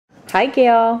Hi,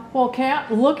 Gail. Well,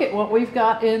 Kat, look at what we've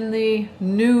got in the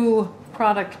new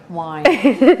product line.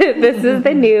 This is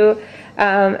the new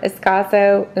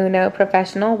Ascaso Uno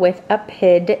Professional with a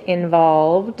PID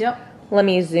involved. Yep. Let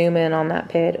me zoom in on that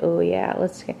PID. Oh, yeah.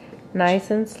 Let's get nice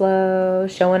and slow,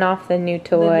 showing off the new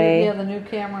toy. The new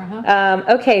camera, huh?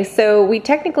 Okay, so we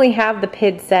technically have the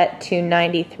PID set to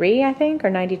 93, I think, or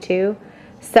 92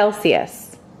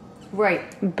 Celsius. Right.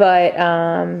 But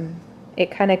it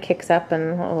kind of kicks up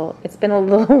and it's been a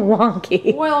little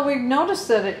wonky. Well, we've noticed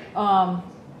that it,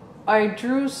 I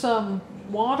drew some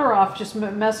water off just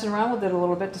messing around with it a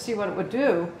little bit to see what it would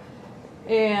do.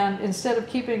 And instead of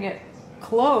keeping it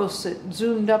close, it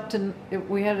zoomed up to,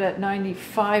 we had it at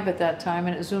 95 at that time,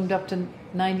 and it zoomed up to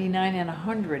 99 and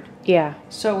 100. Yeah.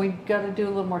 So we've got to do a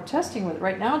little more testing with it.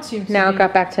 Right now it seems to be... Now it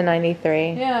got back to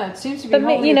 93. Yeah, it seems to be But,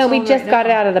 holding you know, its we own just right got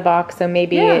now. it out of the box, so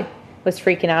maybe it was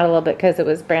freaking out a little bit because it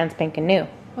was brand spanking new.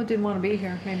 Well, it didn't want to be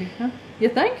here, maybe. Huh? You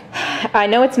think? I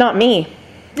know it's not me.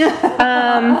 So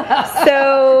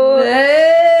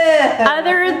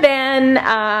other than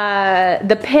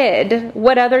the PID,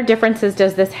 what other differences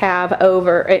does this have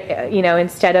over, you know,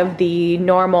 instead of the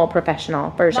normal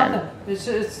professional version? Nothing.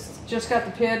 It's just got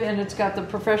the PID, and it's got the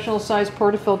professional size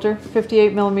portafilter,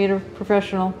 58 millimeter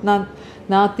professional, not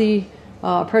the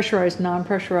pressurized,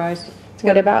 non-pressurized.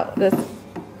 What about this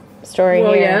story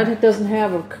Well, here? yeah, it doesn't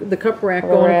have the cup rack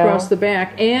going across the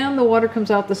back, and the water comes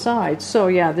out the sides. So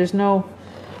yeah, there's no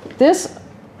this.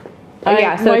 Oh,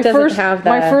 yeah, so it doesn't have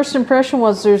My first impression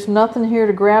was there's nothing here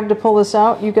to grab to pull this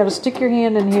out. You've got to stick your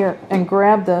hand in here and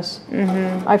grab this.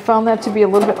 Mm-hmm. I found that to be a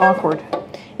little bit awkward.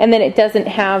 And then it doesn't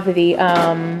have the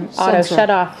auto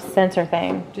shut-off sensor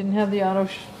thing. Didn't have the auto.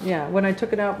 Yeah, when I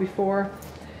took it out before,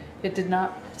 it did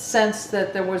not sense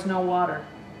that there was no water.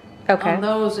 Okay. On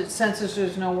those, it senses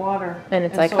there's no water. And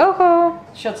it's like, so oh,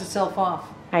 it shuts itself off.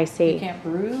 I see. You can't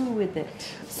brew with it.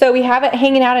 So we have it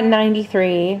hanging out at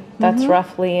 93. That's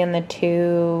roughly in the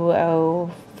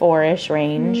 204-ish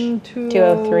range.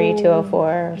 203,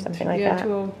 204, or something like that. Yeah,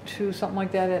 202, something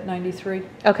like that at 93.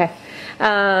 Okay.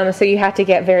 So you have to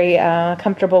get very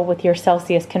comfortable with your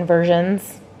Celsius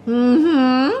conversions.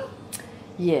 Mm-hmm.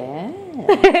 Yeah.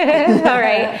 All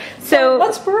right. So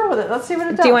let's brew with it. Let's see what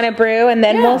it does. Do you want to brew and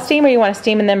then we'll steam, or you want to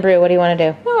steam and then brew? What do you want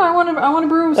to do? No, I want to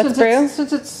brew. Since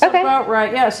it's about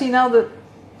right. Yeah. See, now that.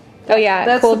 Oh yeah,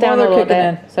 that's cooled down a little bit.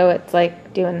 in. So it's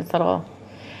like doing this little.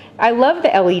 I love the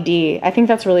LED. I think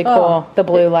that's really cool. The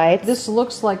blue lights. This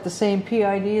looks like the same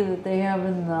PID that they have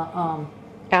in the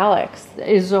Alex.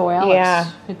 Izzo Alex.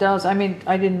 Yeah, it does. I mean,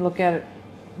 I didn't look at it.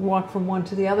 Walk from one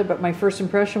to the other, but my first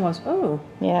impression was, oh,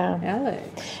 yeah,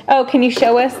 Alex. Oh, can you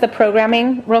show us the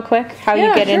programming real quick? How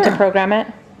you get into program it?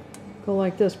 Go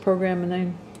like this, program, and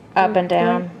then up and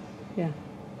down. Yeah.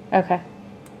 Okay.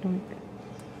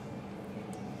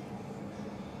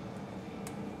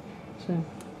 So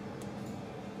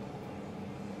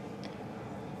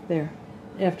there.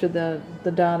 After the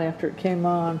dot, after it came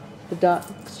on, the dot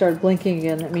started blinking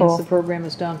again. That means the program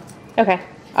is done. Okay.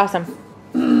 Awesome.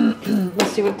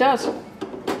 Let's see what it does.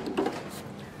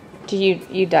 Do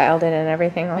you dialed in and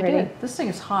everything already? I did. This thing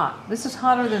is hot. This is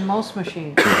hotter than most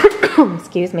machines.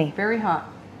 Excuse me. Very hot.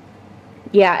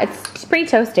 Yeah, it's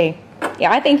pretty toasty.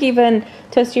 Yeah, I think even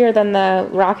toastier than the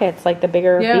rockets, like the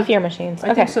bigger, beefier machines.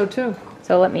 I think so too.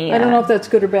 So let me. I don't know if that's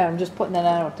good or bad. I'm just putting that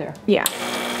out there. Yeah.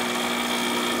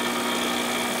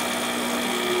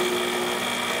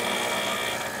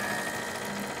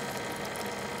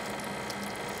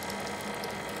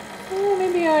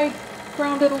 Maybe I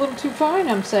ground it a little too fine,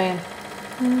 I'm saying.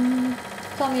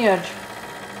 It's on the edge.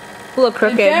 A little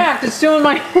crooked. In fact, it's doing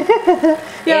my...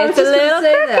 yeah, it's a little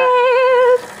crooked.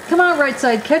 That. Come on, right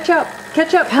side. Catch up.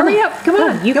 Catch up. Hurry up. Come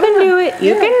on. You can do it.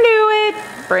 You can do it.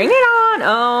 Bring it on.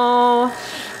 Oh,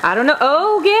 I don't know.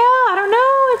 Oh, Gail, I don't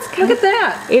know. It's coming. Look at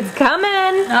that. It's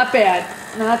coming. Not bad.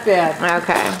 Not bad.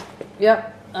 Okay.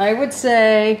 Yep. I would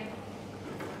say...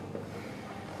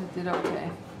 I did okay.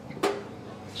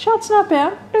 Shot's not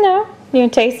bad. No. You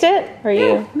want to taste it? Or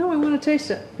you? No, I want to taste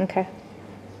it. Okay.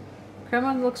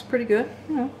 Crema looks pretty good.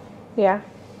 Yeah.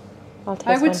 I'll taste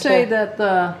I would one say too. that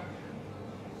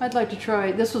I'd like to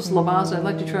try, this was Lavazza, I'd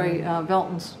like to try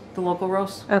Velton's, the local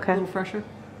roast. Okay. A little fresher.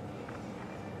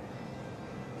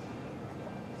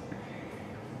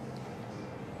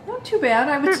 Not too bad.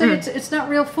 I would say it's not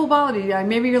real full bodied.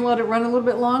 Maybe you let it run a little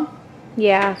bit long.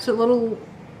 Yeah. It's a little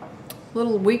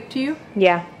weak to you.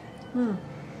 Yeah.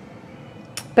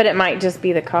 But it might just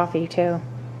be the coffee too.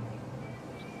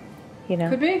 You know.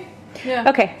 Could be. Yeah.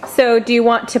 Okay, so do you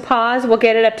want to pause? We'll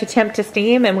get it up to temp to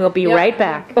steam and we'll be right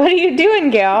back. What are you doing,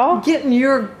 Gail? Getting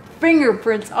your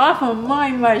fingerprints off of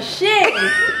my machine.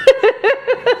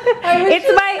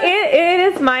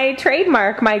 It is my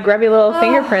trademark, my grubby little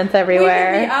fingerprints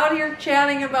everywhere. We could be out here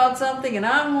chatting about something, and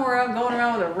I'm going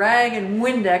around with a rag and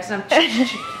Windex, and I'm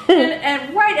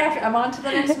and right after I'm on to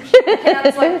the next machine, the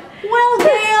cat's like, well,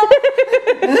 Gail.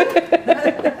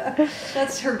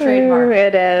 That's her trademark.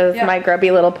 It is my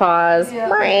grubby little paws. Yeah.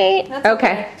 Right. That's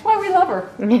okay. That's why we love her.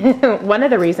 One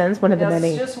of the reasons. One of the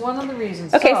many. That's just one of the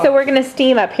reasons. Okay, so we're going to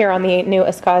steam up here on the new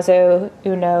Ascaso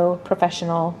Uno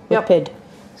Professional PID.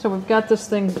 So we've got this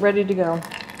thing ready to go.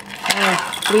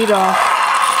 Bleed off.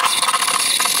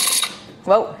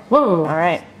 Whoa. Whoa. All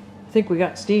right. I think we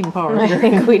got steam power here. I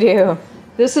think we do.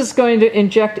 This is going to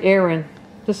inject air in.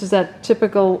 This is that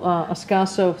typical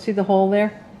Ascaso. See the hole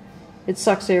there? It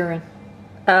sucks air in.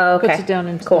 Oh, okay. Puts it down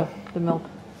into the milk.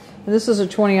 And this is a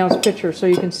 20-ounce pitcher, so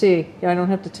you can see. I don't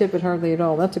have to tip it hardly at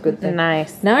all. That's a good thing.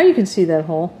 Nice. Now you can see that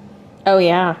hole. Oh,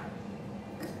 yeah.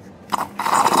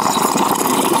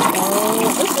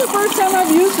 Oh, this is the first time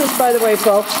I've used this, by the way,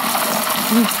 folks.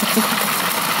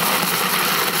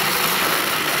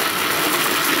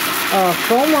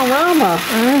 Foam-a-rama.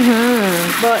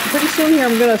 But pretty soon here,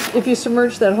 I'm going to, if you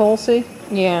submerge that hole, see?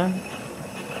 Yeah.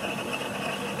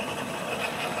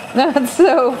 That's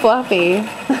so fluffy.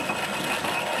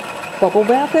 Bubble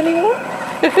bath anyone?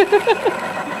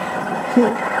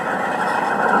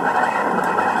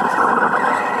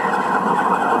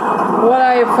 What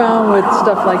I have found with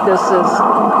stuff like this is,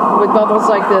 with bubbles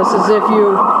like this, is if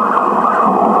you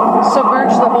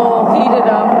submerge the hole, heat it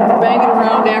up, bang it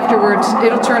around afterwards,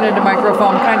 it'll turn into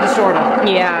microfoam, kind of, sort of.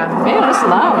 Yeah. Man, it's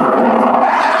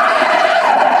loud.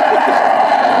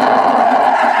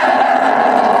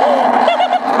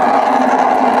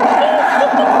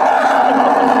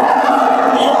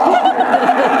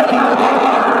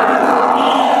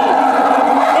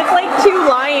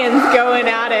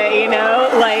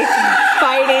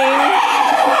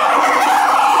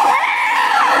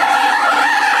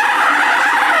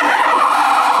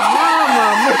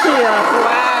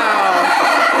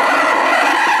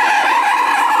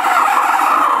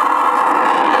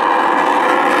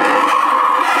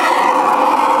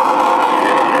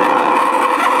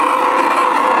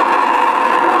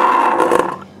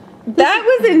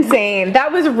 Insane.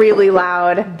 That was really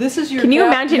loud. This is your. Can you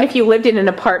imagine if you lived in an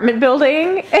apartment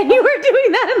building and you were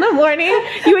doing that in the morning?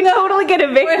 You would totally get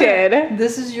evicted.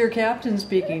 This is your captain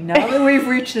speaking. Now that we've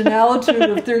reached an altitude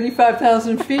of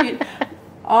 35,000 feet,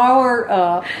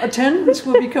 our attendants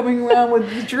will be coming around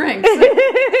with the drinks.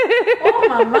 Oh,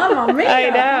 my mama mia. I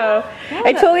know.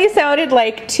 It totally sounded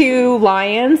like two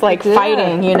lions, like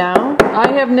fighting, you know?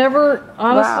 I have never,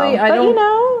 honestly, wow. But, you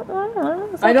know,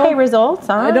 it's okay results.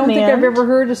 I don't think I've ever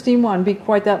heard a steam one be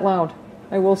quite that loud,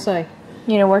 I will say.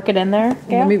 You know, work it in there.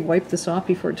 Let me wipe this off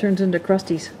before it turns into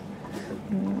crusties.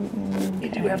 You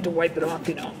do have to wipe it off,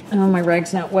 you know. Oh, my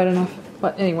rag's not wet enough.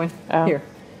 But anyway, here.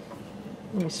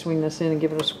 Let me swing this in and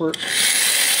give it a squirt.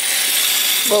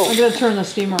 Whoa. I'm going to turn the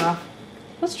steamer off.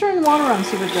 Let's turn the water on and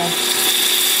see what it does.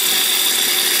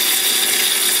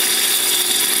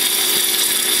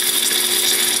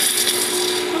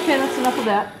 Okay, that's enough of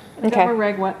that. I got my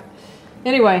rag wet.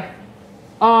 Anyway,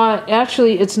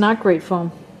 actually, it's not great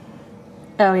foam.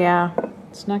 Oh, yeah.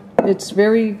 It's not. It's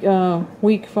very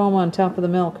weak foam on top of the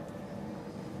milk.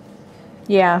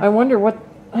 Yeah. I wonder what...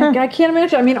 I can't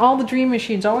imagine. I mean, all the Dream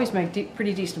machines always make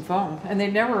pretty decent foam, and they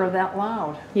never are that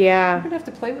loud. Yeah. I'm going to have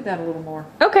to play with that a little more.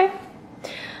 Okay.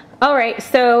 All right,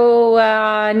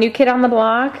 so new kid on the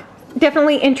block.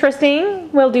 Definitely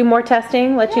interesting. We'll do more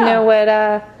testing, let you know what...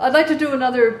 I'd like to do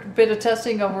another bit of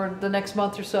testing over the next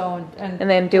month or so. And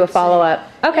then do a follow-up.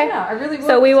 Okay. Yeah, I really would.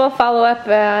 So we will follow up,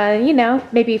 you know,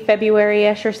 maybe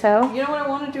February-ish or so. You know what I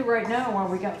want to do right now while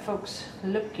we got folks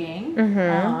looking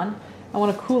on? I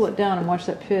want to cool it down and watch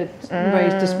that PID.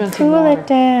 Everybody's dispensing water. Cool it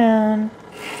down.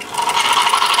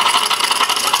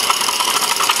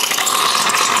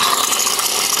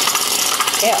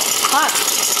 Yeah, hot,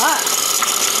 hot.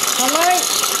 All right.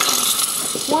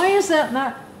 Why is that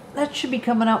not? That should be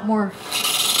coming out more.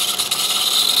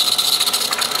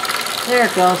 There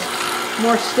it goes.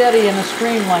 More steady in a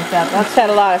stream like that. That's had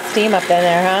a lot of steam up in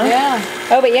there, huh? Yeah.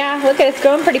 Oh, but yeah, look at it. It's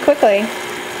going pretty quickly.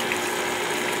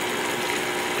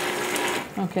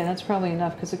 Okay, that's probably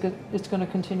enough because it's going to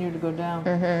continue to go down.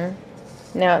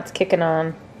 Now it's kicking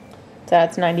on. So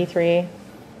that's 93.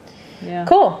 Yeah.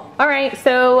 Cool. All right.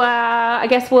 So I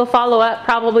guess we'll follow up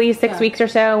probably 6 weeks or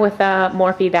so with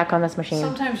more feedback on this machine.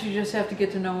 Sometimes you just have to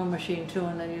get to know a machine too,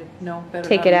 and then you know better.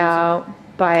 Take it out,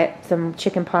 buy it some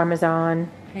chicken parmesan.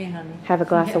 Hey, honey. Have a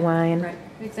glass of wine. Right.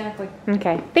 Exactly.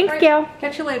 Okay. Thanks, Gail.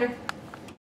 Catch you later.